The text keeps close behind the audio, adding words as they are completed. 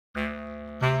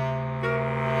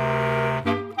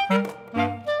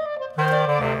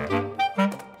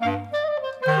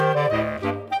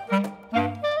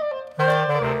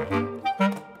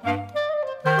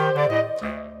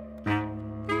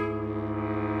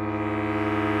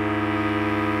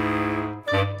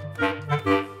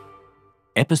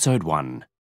Episode 1.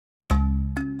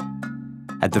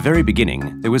 At the very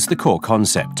beginning, there was the core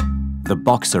concept, the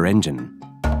Boxer engine.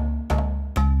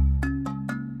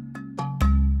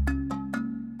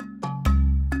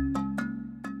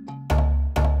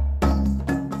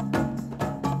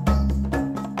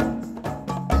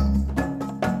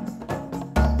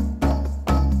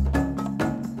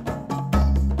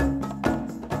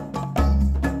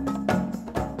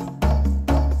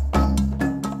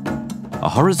 A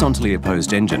horizontally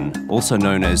opposed engine, also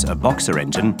known as a boxer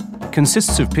engine,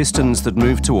 consists of pistons that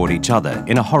move toward each other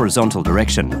in a horizontal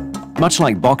direction, much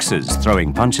like boxers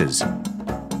throwing punches.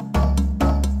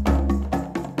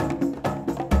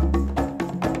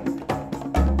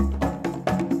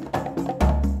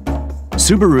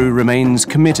 Subaru remains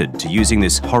committed to using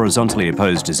this horizontally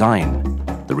opposed design.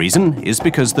 The reason is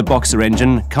because the boxer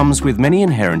engine comes with many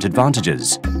inherent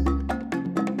advantages.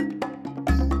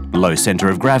 Low center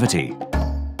of gravity,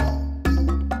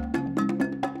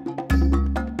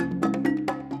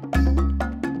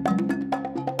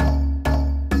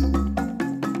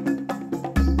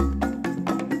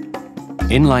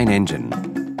 inline engine,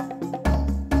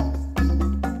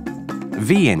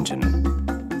 V engine,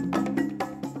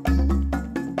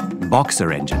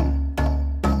 boxer engine.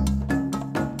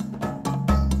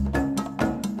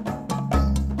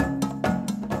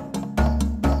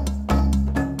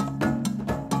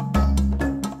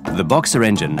 The boxer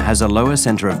engine has a lower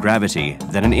center of gravity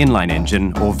than an inline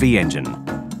engine or V engine,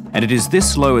 and it is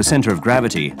this lower center of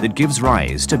gravity that gives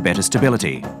rise to better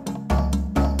stability.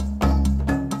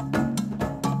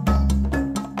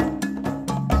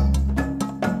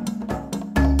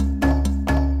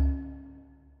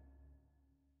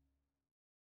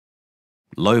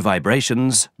 Low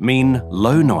vibrations mean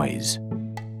low noise.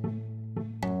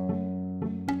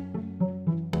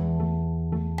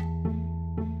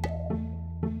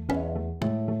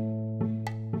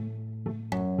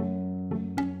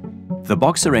 The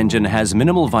boxer engine has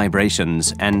minimal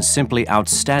vibrations and simply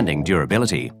outstanding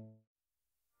durability.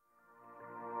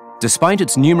 Despite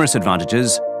its numerous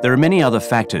advantages, there are many other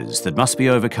factors that must be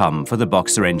overcome for the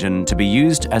boxer engine to be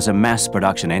used as a mass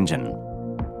production engine.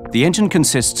 The engine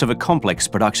consists of a complex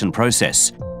production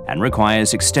process and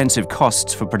requires extensive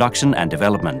costs for production and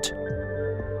development.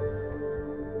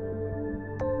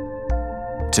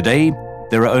 Today,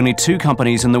 there are only two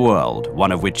companies in the world,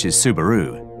 one of which is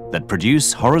Subaru, that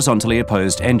produce horizontally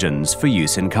opposed engines for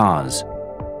use in cars.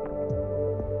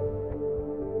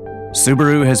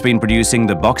 Subaru has been producing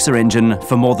the boxer engine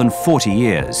for more than 40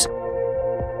 years.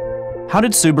 How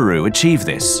did Subaru achieve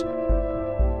this?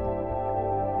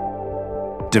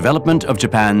 Development of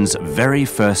Japan's very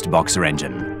first boxer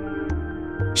engine.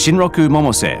 Shinroku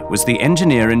Momose was the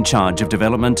engineer in charge of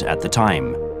development at the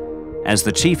time. As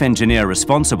the chief engineer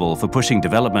responsible for pushing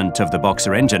development of the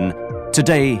boxer engine,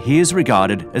 today he is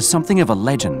regarded as something of a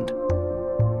legend.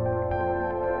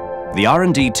 The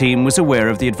R&D team was aware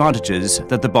of the advantages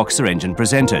that the boxer engine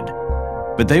presented,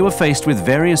 but they were faced with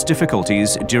various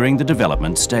difficulties during the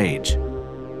development stage.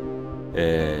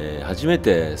 初め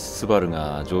てスバル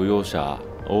が乗用車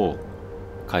を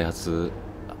開発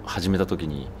始めた時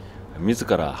に自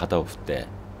ら旗を振って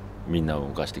みんなを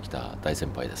動かしてきた大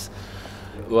先輩です。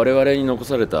我々に残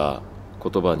された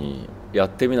言葉にやっ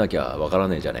てみなきゃわから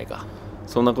ねえじゃないか、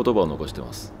そんな言葉を残して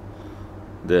ます。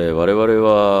で、我々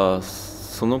は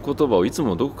その言葉をいつ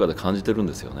もどこかで感じてるん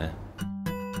ですよね。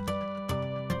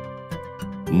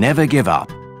Never give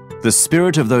up. The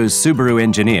spirit of those Subaru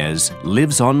engineers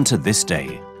lives on to this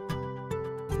day.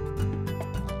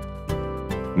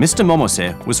 Mr.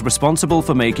 Momose was responsible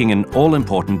for making an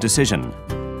all-important decision.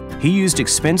 He used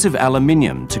expensive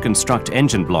aluminium to construct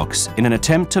engine blocks in an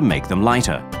attempt to make them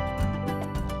lighter.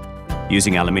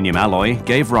 Using aluminium alloy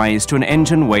gave rise to an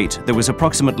engine weight that was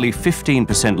approximately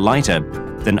 15% lighter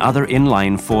than other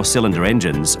inline four-cylinder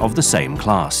engines of the same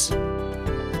class.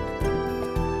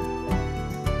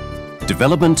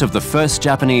 Development of the first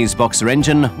Japanese boxer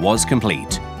engine was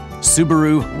complete,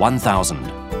 Subaru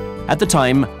 1000. At the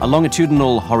time, a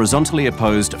longitudinal, horizontally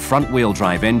opposed front-wheel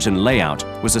drive engine layout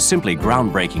was a simply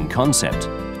groundbreaking concept.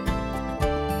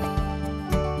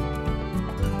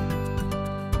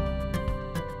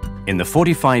 In the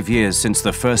 45 years since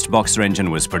the first boxer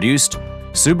engine was produced,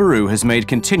 Subaru has made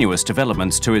continuous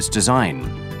developments to its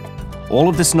design. All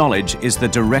of this knowledge is the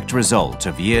direct result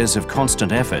of years of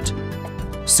constant effort.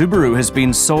 Subaru has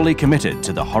been solely committed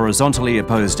to the horizontally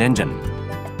opposed engine.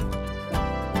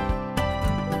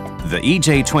 The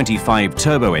EJ25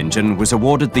 turbo engine was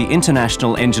awarded the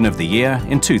International Engine of the Year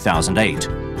in 2008.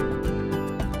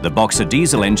 The Boxer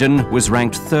diesel engine was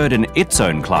ranked third in its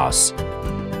own class.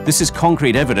 This is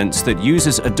concrete evidence that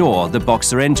users adore the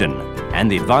Boxer engine and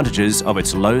the advantages of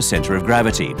its low center of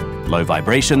gravity, low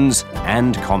vibrations,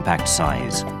 and compact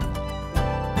size.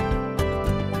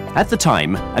 At the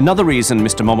time, another reason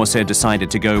Mr. Momose decided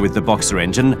to go with the Boxer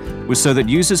engine was so that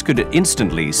users could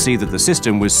instantly see that the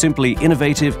system was simply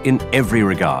innovative in every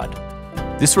regard.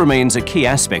 This remains a key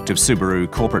aspect of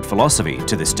Subaru corporate philosophy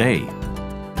to this day.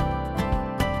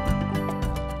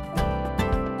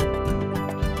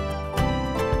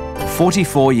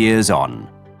 "44 years on.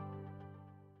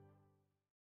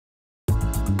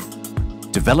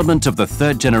 Development of the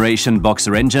third-generation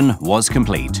Boxer engine was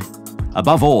complete.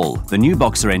 Above all, the new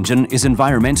Boxer engine is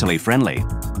environmentally friendly.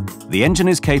 The engine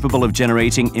is capable of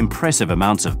generating impressive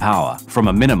amounts of power from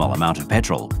a minimal amount of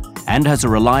petrol and has a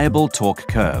reliable torque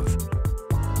curve.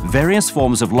 Various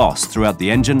forms of loss throughout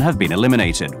the engine have been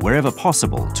eliminated wherever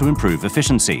possible to improve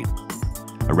efficiency.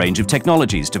 A range of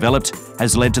technologies developed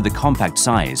has led to the compact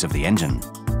size of the engine.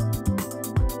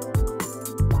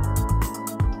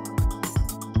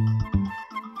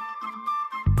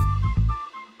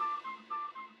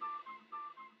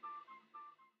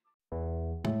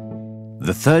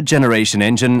 The third-generation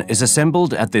engine is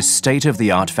assembled at this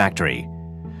state-of-the-art factory.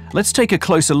 Let's take a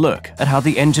closer look at how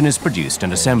the engine is produced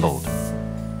and assembled.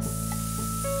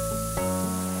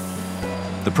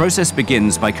 The process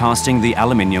begins by casting the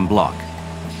aluminium block.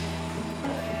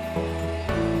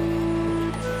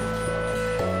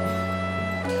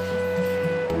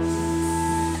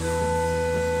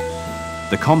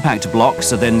 The compact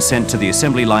blocks are then sent to the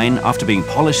assembly line after being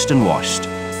polished and washed.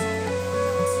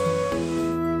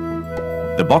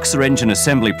 The Boxer engine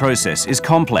assembly process is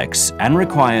complex and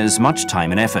requires much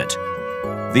time and effort.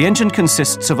 The engine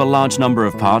consists of a large number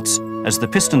of parts, as the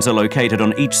pistons are located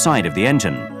on each side of the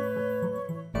engine.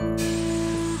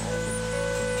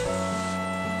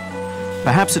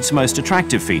 Perhaps its most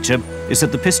attractive feature is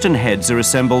that the piston heads are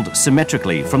assembled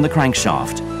symmetrically from the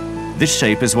crankshaft. This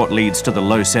shape is what leads to the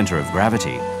low center of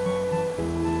gravity.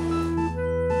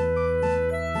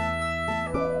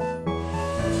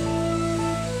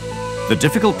 The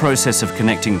difficult process of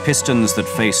connecting pistons that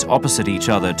face opposite each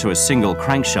other to a single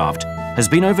crankshaft has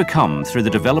been overcome through the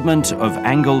development of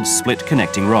angled split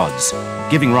connecting rods,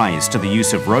 giving rise to the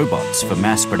use of robots for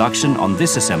mass production on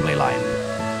this assembly line.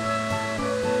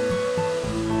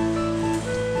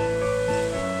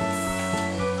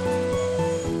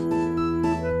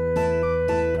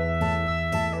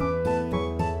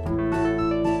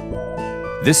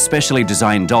 This specially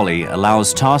designed dolly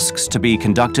allows tasks to be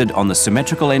conducted on the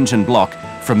symmetrical engine block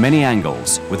from many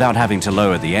angles without having to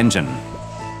lower the engine.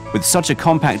 With such a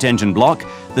compact engine block,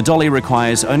 the dolly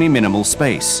requires only minimal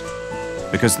space.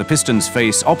 Because the pistons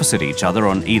face opposite each other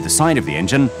on either side of the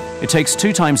engine, it takes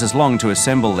 2 times as long to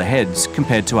assemble the heads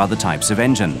compared to other types of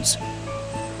engines.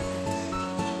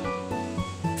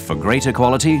 For greater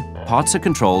quality, parts are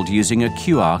controlled using a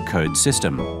QR code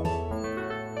system.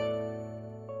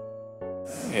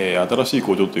 新しい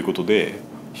工場ということで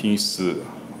品質、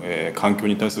環境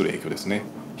に対する影響ですね。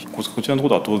こちらのと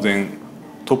ころは当然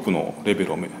トップのレベ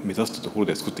ルを目指すというところ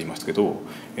で作っていますけど、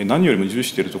何よりも重視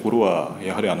しているところは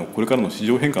やはりこれからの市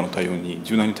場変化の対応に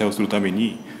柔軟に対応するため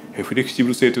にフレキシブ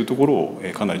ル性というところを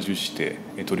かなり重視して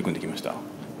取り組んできました。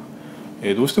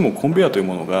どうしてもコンベヤーという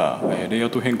ものがレイアウ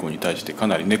ト変更に対してか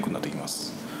なりネックになってきま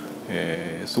す。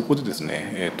そこでです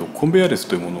ね、コンベヤーレス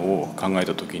というものを考え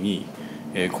たときに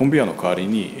コンベヤーの代わり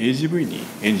に AGV に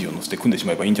エンジンを乗せて組んでし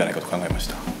まえばいいんじゃないかと考えまし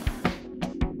た。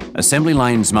Assembly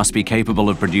lines must be capable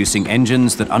of producing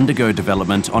engines that undergo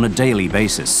development on a daily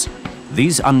basis.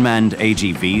 These unmanned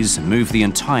AGVs move the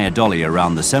entire dolly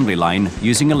around the assembly line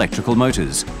using electrical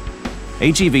motors.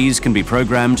 AGVs can be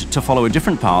programmed to follow a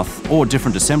different path or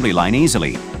different assembly line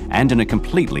easily and in a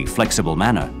completely flexible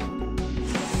manner.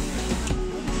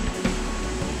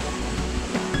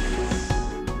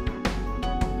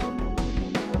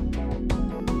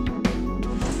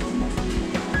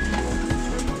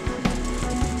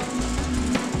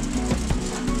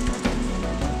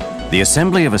 The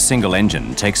assembly of a single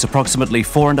engine takes approximately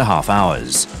 4.5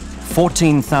 hours.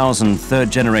 14,000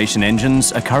 third-generation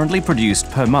engines are currently produced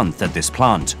per month at this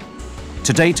plant.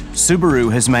 To date,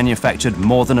 Subaru has manufactured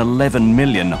more than 11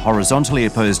 million horizontally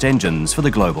opposed engines for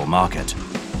the global market.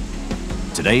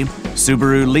 Today,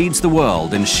 Subaru leads the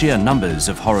world in sheer numbers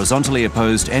of horizontally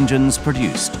opposed engines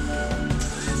produced.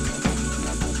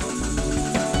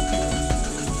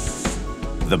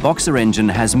 The Boxer engine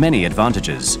has many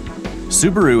advantages.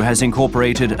 Subaru has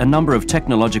incorporated a number of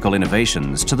technological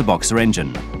innovations to the Boxer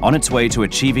engine on its way to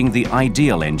achieving the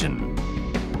ideal engine.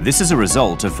 This is a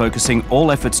result of focusing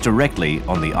all efforts directly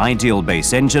on the ideal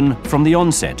base engine from the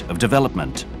onset of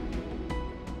development.